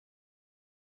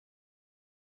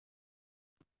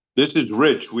This is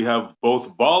rich. We have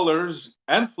both ballers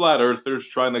and flat earthers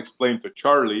trying to explain to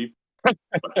Charlie,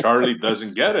 but Charlie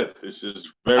doesn't get it. This is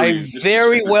I very this is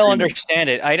very well entertaining. understand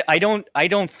it. I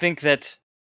don't think that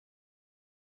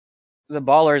the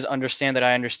ballers understand that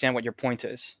I understand what your point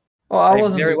is. Oh, I I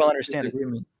wasn't very well understand it.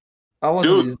 disagreement. I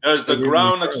wasn't Dude, does the disagreeing with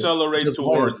ground Charlie. accelerate Just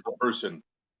highlight towards the person?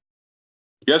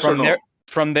 Yes or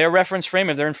From no? their reference frame,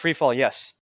 if they're in free fall,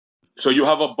 yes. So you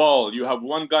have a ball. You have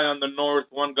one guy on the north,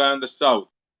 one guy on the south,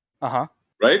 Uh-huh.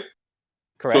 right?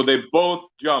 Correct. So they both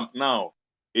jump. Now,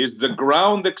 is the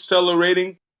ground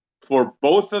accelerating for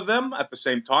both of them at the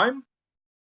same time?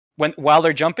 While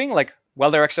they're jumping, like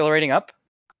while they're accelerating up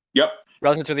Yep.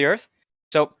 relative to the Earth.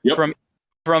 So Yep.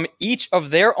 from each of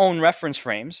their own reference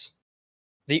frames,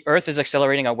 the Earth is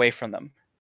accelerating away from them.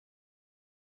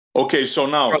 Okay, so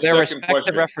now For their second respective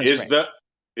question. reference frame.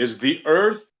 Is the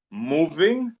Earth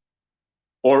moving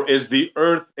or is the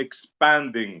Earth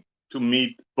expanding to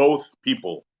meet both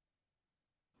people?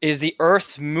 Is the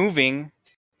Earth moving?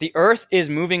 The Earth is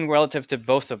moving relative to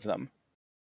both of them.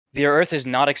 The Earth is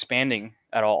not expanding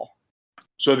at all.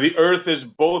 So the Earth is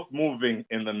both moving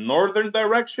in the northern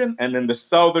direction and in the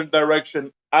southern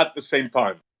direction at the same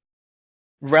time.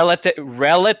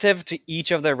 Relative to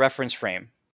each of their reference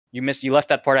frame. You left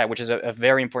that part out, which is a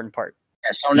very important part.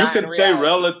 Yeah, so You not can in say reality.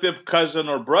 relative, cousin,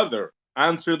 or brother.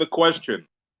 Answer the question.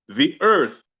 The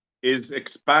Earth is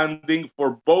expanding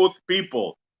for both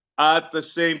people at the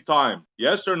same time.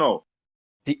 Yes or no?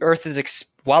 The Earth is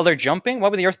while they're jumping. Why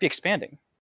would the Earth be expanding?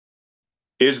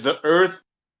 Is the Earth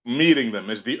meeting them?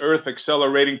 Is the Earth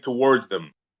accelerating towards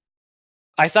them?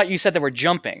 I thought you said they were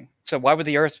jumping. So why would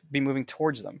the Earth be moving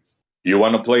towards them? You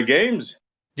want to play games?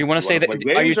 Do you want to say that? Are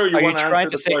you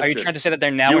trying to say that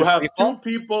they're now You in have free two fall?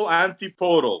 people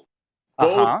antipodal,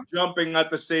 both jumping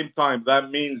at the same time.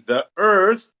 That means the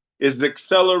Earth is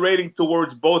accelerating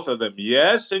towards both of them.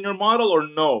 Yes, in your model or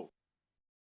no?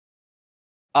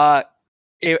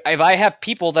 If I have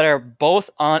people that are both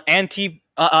on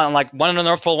like one on the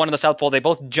North Pole, one on the South Pole, they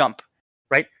both jump,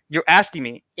 right? You're asking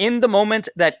me in the moment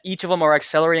that each of them are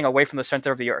accelerating away from the center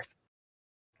of the Earth,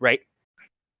 right?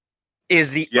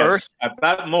 Is the Earth at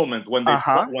that moment when they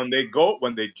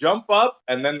jump up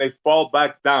and then they fall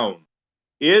back down?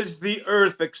 Is the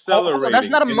Earth accelerating? That's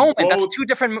not a moment. That's two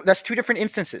different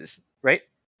instances, right?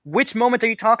 Which moment are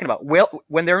you talking about? Well,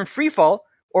 when they're in free fall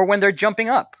or when they're jumping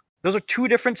up? Those are two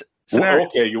different scenarios.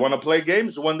 Okay, you want to play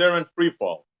games when they're in free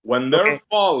fall. When they're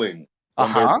falling,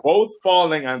 when they're both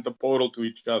falling antipodal to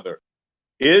each other,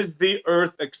 is the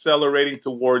Earth accelerating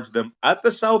towards them at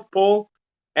the South Pole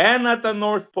and at the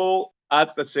North Pole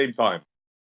at the same time?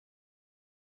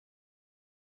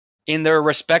 In their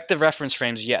respective reference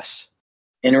frames, yes.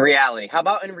 In reality. How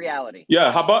about in reality?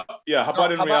 How about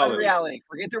in reality?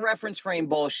 Forget the reference frame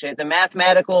bullshit, the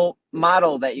mathematical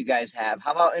model that you guys have.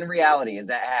 How about in reality? Is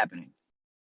that happening?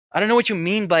 I don't know what you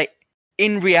mean by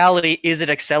in reality, is it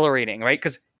accelerating, right?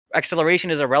 Because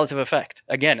acceleration is a relative effect.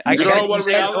 Again, I don't know what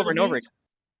say this over and over again.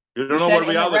 You don't know what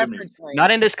reality means.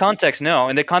 Not in this context, no.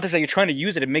 In the context that you're trying to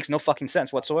use it, it makes no fucking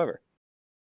sense whatsoever.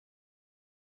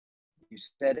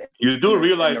 You do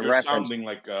realize you're sounding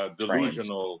like a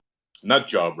delusional nut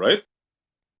job, right?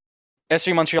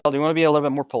 S3 Montreal, do you want to be a little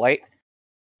bit more polite?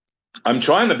 I'm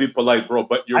trying to be polite, bro,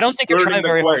 but I don't think you're trying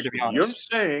very hard, to be honest. You're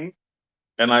saying,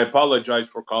 and I apologize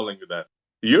for calling you that,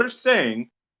 you're saying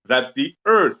that the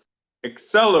Earth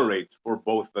accelerates for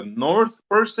both the north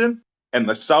person and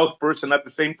the south person at the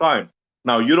same time.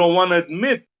 Now, you don't want to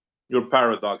admit your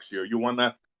paradox here. You want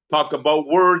to talk about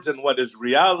words and what is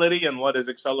reality and what is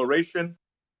acceleration.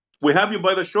 We have you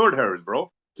by the short hairs,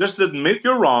 bro. Just admit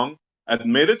you're wrong,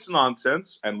 admit it's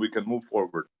nonsense, and we can move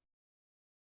forward.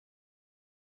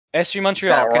 S3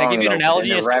 Montreal, can I give you an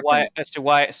analogy as to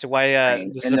why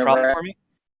this is a problem for me?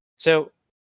 So,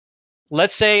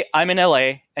 let's say I'm in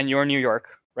LA and you're in New York,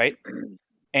 right?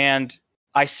 And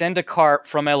I send a car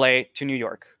from LA to New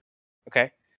York,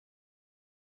 okay?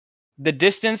 The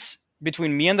distance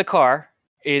between me and the car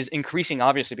is increasing,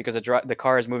 obviously, because the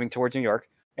car is moving towards New York,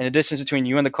 and the distance between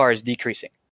you and the car is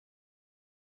decreasing.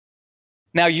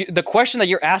 Now, the question that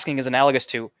you're asking is analogous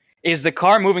to, is the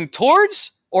car moving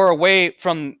towards or away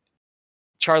from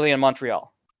Charlie and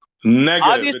Montreal?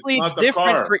 Negative. Obviously, it's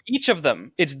different for each of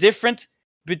them. It's different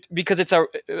because it's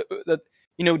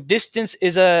distance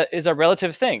is a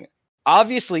relative thing.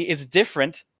 Obviously, it's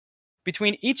different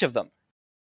between each of them.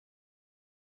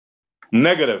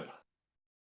 Negative.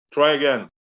 Try again.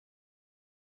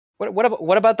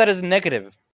 What about that is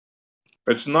negative?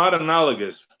 It's not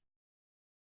analogous.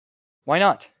 Why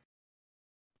not?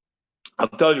 I'll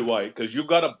tell you why. Because you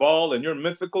got a ball in your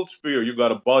mythical sphere. You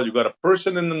got a ball. You got a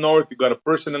person in the north. You got a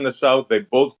person in the south. They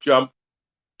both jump.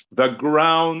 The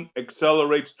ground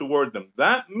accelerates toward them.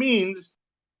 That means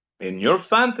in your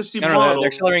fantasy model, they're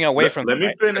accelerating away from let them, me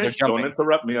right? finish. Don't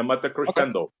interrupt me. I'm at the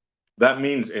crescendo. Okay. That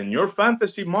means in your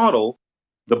fantasy model,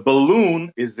 the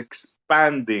balloon is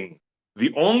expanding.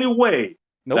 The only way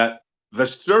that the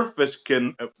surface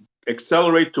can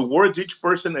accelerate towards each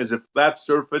person is if that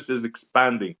surface is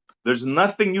expanding. There's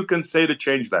nothing you can say to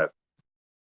change that.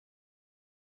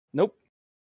 Nope.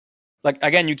 Like,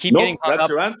 again, you keep getting hung up. That's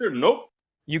your answer? Nope.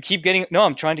 You keep getting... No,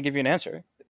 I'm trying to give you an answer.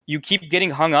 You keep getting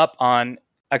hung up on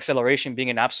acceleration being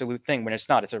an absolute thing when it's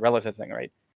not. It's a relative thing,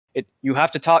 right? You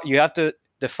have to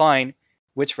define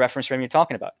which reference frame you're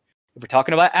talking about. If we're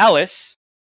talking about Alice,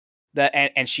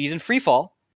 and she's in free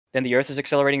fall, then the Earth is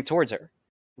accelerating towards her.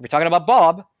 If we're talking about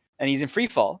Bob and he's in free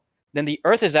fall, then the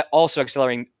Earth is also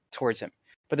accelerating towards him.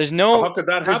 But there's no... How could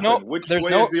that happen? Which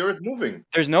way is the Earth moving?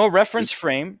 There's no reference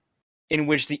frame in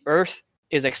which the Earth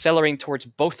is accelerating towards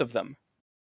both of them.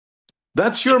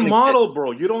 That's your model,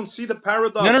 bro. You don't see the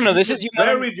paradox. No. This is... You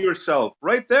buried yourself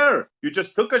right there. You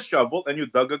just took a shovel and you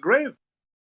dug a grave.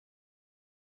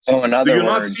 So in other words, do you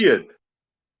not see it?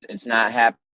 It's not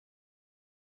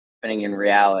happening in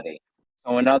reality.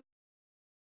 So in other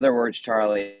words,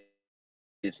 Charlie,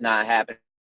 it's not happening.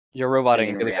 You're roboting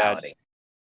in reality.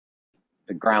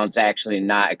 The ground's actually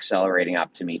not accelerating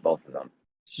up to meet both of them.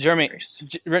 Jeremy,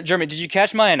 did you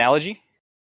catch my analogy?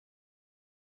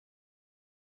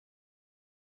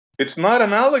 It's not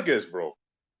analogous, bro.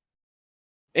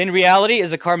 In reality,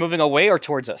 is the car moving away or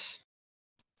towards us?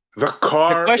 The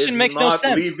car question makes no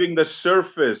sense. Leaving the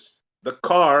surface. The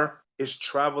car is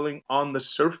traveling on the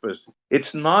surface.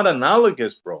 It's not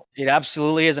analogous, bro. It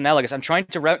absolutely is analogous. I'm trying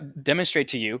to demonstrate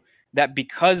to you that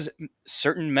because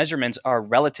certain measurements are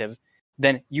relative,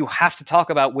 then you have to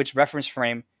talk about which reference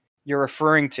frame you're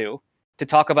referring to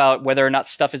talk about whether or not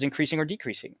stuff is increasing or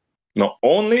decreasing. No,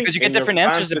 only because you get different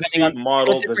answers depending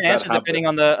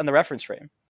on the reference frame.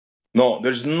 No,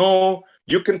 there's no.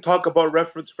 You can talk about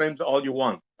reference frames all you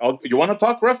want. You want to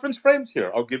talk reference frames?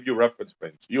 Here, I'll give you reference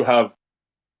frames. You have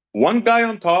one guy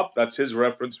on top, that's his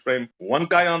reference frame. One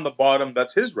guy on the bottom,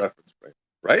 that's his reference frame.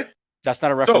 Right? That's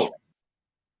not a reference frame.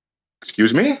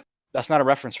 Excuse me? That's not a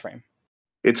reference frame.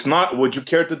 It's not. Would you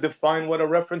care to define what a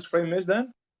reference frame is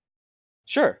then?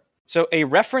 Sure. So a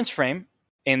reference frame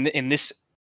in this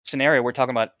scenario, we're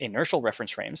talking about inertial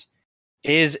reference frames,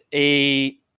 is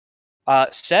a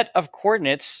set of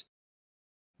coordinates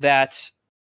that...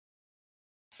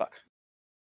 Fuck.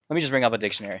 Let me just bring up a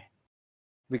dictionary.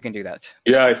 We can do that.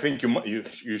 Yeah, I think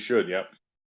you should, yeah.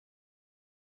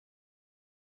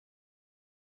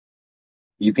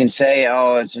 You can say,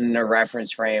 oh, it's in the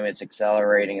reference frame, it's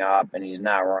accelerating up, and he's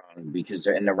not wrong, because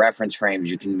in the reference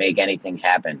frames, you can make anything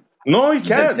happen. No, he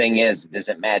can't. The thing is, does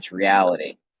it match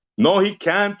reality? No, he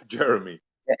can't, Jeremy.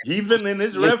 Even in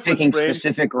his reference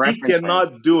frame, he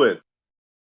cannot do it.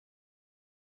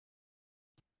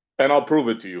 And I'll prove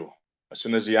it to you as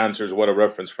soon as he answers what a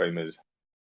reference frame is.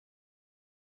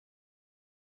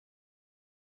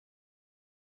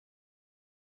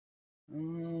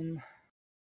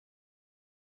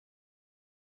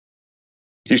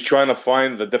 He's trying to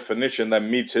find the definition that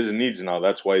meets his needs now.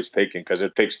 That's why he's taking, because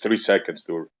it takes 3 seconds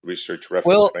to research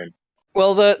reference frame.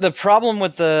 Well, the problem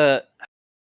with the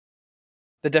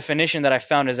definition that I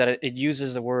found is that it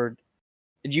uses the word...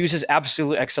 It uses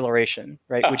absolute acceleration,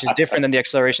 right? Which is different than the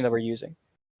acceleration that we're using.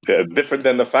 Yeah, different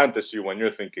than the fantasy one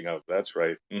you're thinking of. That's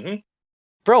right. Mm-hmm.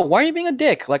 Bro, why are you being a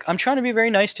dick? Like, I'm trying to be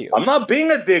very nice to you. I'm not being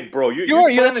a dick, bro.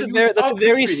 That's a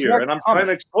very here, and I'm trying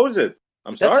to expose it.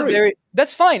 I'm sorry.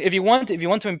 That's fine. If you want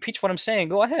to impeach what I'm saying,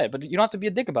 go ahead. But you don't have to be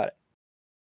a dick about it.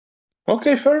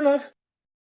 Okay, fair enough.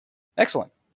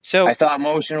 Excellent. So I thought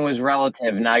motion was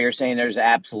relative. Now you're saying there's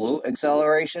absolute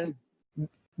acceleration?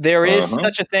 There is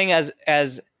such a thing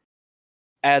as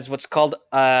what's called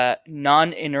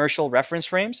non-inertial reference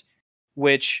frames,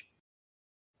 which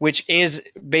is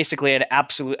basically an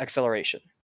absolute acceleration.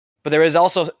 But there is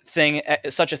also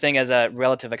such a thing as a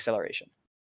relative acceleration.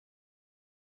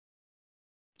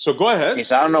 So go ahead. Okay,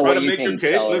 so I don't know Try what to you make think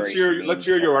your case. Let's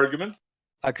hear your argument.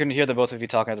 I couldn't hear the both of you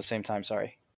talking at the same time.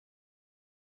 Sorry.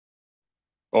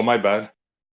 Oh, my bad.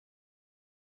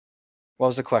 What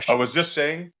was the question? I was just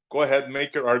saying, go ahead,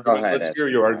 make your argument. Let's hear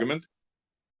your argument.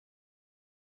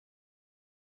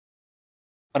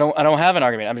 I don't have an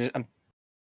argument.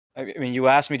 I mean, you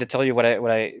asked me to tell you what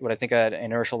I think an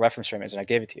inertial reference frame is, and I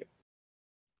gave it to you.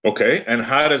 Okay, and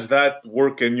how does that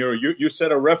work in your... You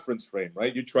said a reference frame,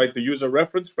 right? You tried to use a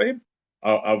reference frame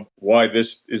of why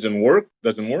this doesn't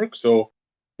work. So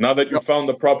Now that you found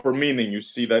the proper meaning, you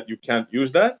see that you can't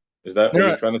use that? Is that what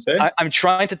you're trying to say? I'm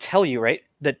trying to tell you, right,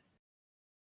 that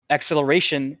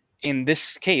acceleration in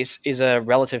this case is a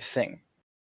relative thing.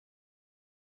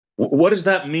 What does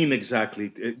that mean exactly?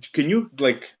 Can you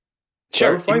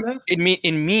clarify that?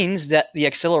 It means that the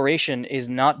acceleration is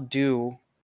not due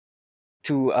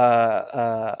to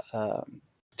a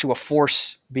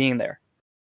force being there.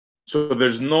 So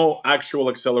there's no actual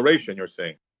acceleration, you're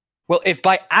saying? Well, if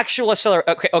by actual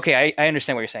acceleration, okay, I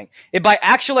understand what you're saying. If by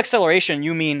actual acceleration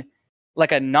you mean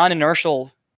like a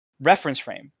non-inertial reference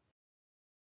frame,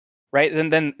 right?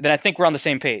 Then I think we're on the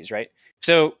same page, right?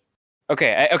 So,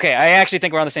 okay, I actually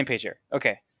think we're on the same page here.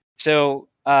 Okay, so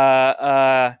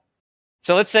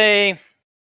so let's say,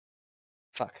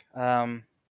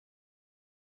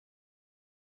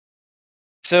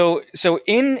 So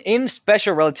in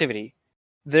special relativity,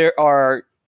 there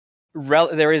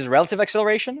is relative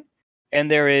acceleration,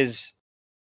 and there is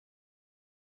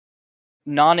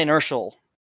non-inertial,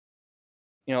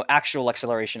 actual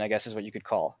acceleration, I guess is what you could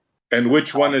call. And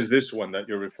which one is this one that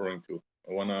you're referring to?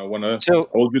 I wanna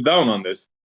hold you down on this.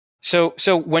 So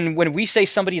when we say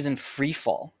somebody's in free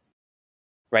fall,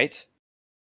 right?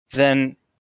 Then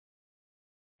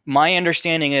my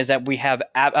understanding is that we have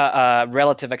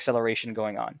relative acceleration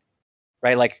going on,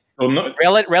 right? Like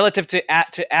relative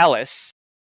to Alice,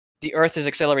 the Earth is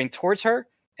accelerating towards her,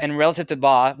 and relative to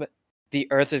Bob, the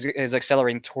Earth is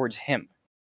accelerating towards him.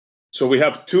 So we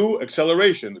have two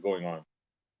accelerations going on,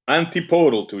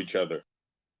 antipodal to each other.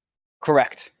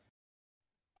 Correct.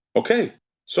 Okay,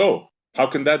 so how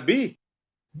can that be?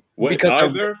 Because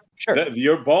either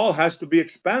your ball has to be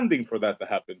expanding for that to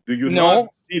happen. Do you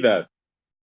not see that?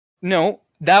 No,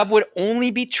 that would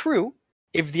only be true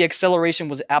if the acceleration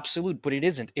was absolute, but it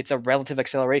isn't. It's a relative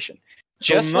acceleration.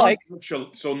 Not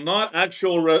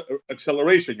actual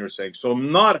acceleration, you're saying. So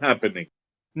not happening.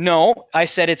 No, I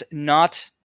said it's not.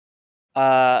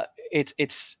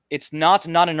 It's not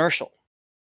non-inertial.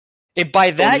 If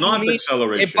by that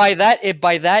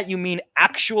you mean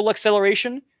actual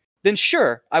acceleration, then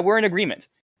sure, we're in agreement,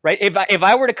 right? If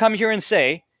I were to come here and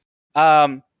say,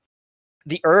 the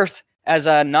Earth as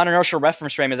a non-inertial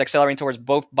reference frame is accelerating towards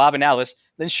both Bob and Alice,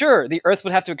 then sure, the Earth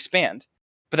would have to expand.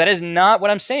 But that is not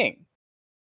what I'm saying.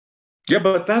 Yeah,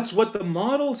 but that's what the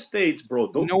model states,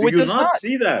 bro. Do you not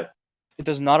see that? It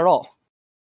does not at all.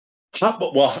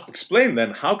 Well, explain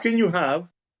then. How can you have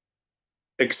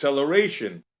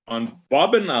acceleration on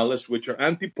Bob and Alice, which are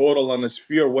antipodal on a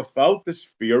sphere, without the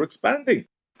sphere expanding?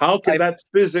 How can that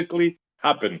physically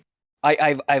happen?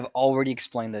 I've already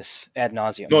explained this ad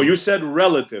nauseum. No, you said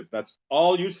relative. That's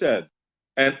all you said.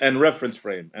 And reference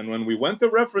frame. And when we went to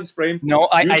reference frame,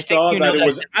 I saw that it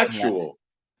was actual.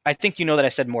 I think you know that I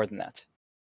said more than that.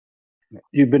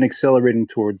 You've been accelerating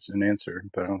towards an answer,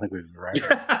 but I don't think we've arrived.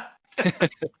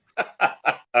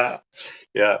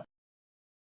 Yeah.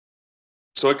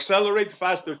 So accelerate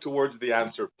faster towards the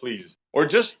answer, please. Or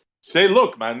just say,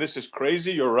 look, man, this is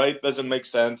crazy. You're right. Doesn't make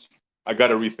sense. I got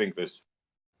to rethink this.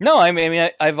 No, I mean,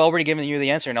 I've already given you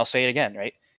the answer, and I'll say it again,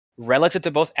 right? Relative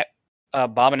to both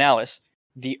Bob and Alice,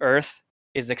 the Earth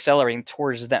is accelerating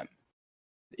towards them.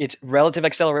 It's relative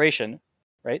acceleration,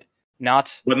 right?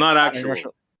 But not actual.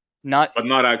 But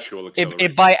not actual acceleration.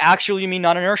 If by actual you mean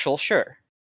non-inertial, sure.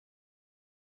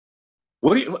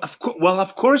 Of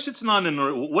course it's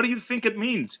non-inertial. What do you think it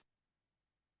means?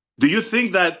 Do you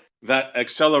think that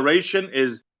acceleration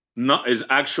is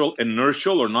actual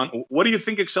inertial or non? What do you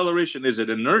think acceleration is? It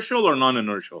inertial or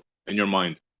non-inertial in your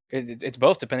mind? It's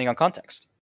both, depending on context.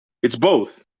 It's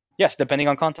both. Yes, depending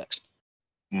on context.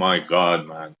 My God,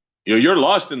 man, you're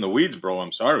lost in the weeds, bro.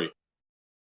 I'm sorry.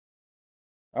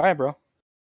 All right, bro. I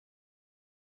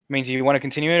mean, do you want to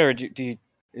continue it, or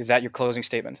is that your closing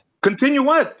statement? Continue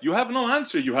what? You have no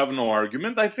answer. You have no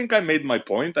argument. I think I made my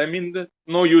point. I mean,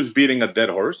 no use beating a dead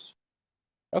horse.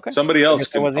 Okay. Somebody else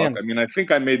can talk. I mean, I think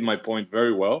I made my point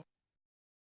very well.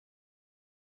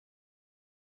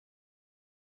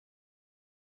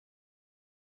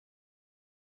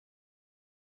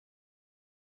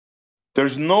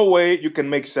 There's no way you can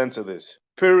make sense of this.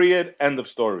 Period. End of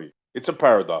story. It's a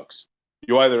paradox.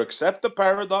 You either accept the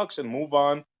paradox and move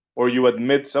on, or you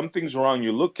admit something's wrong.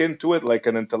 You look into it like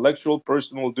an intellectual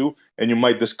person will do, and you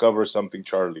might discover something,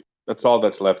 Charlie. That's all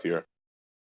that's left here.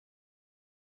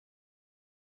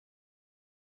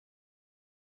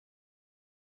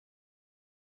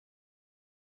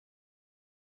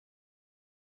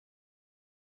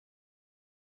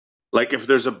 Like if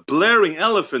there's a blaring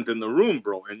elephant in the room,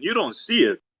 bro, and you don't see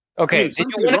it. Okay, did you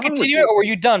want to continue or were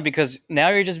you done? Because now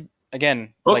you're just,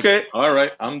 again. Okay, all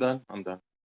right, I'm done.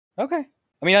 Okay.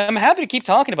 I mean, I'm happy to keep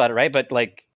talking about it, right? But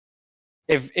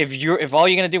if all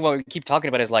you're gonna do, what we keep talking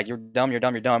about is like you're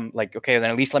dumb, like, okay,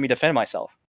 then at least let me defend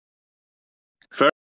myself.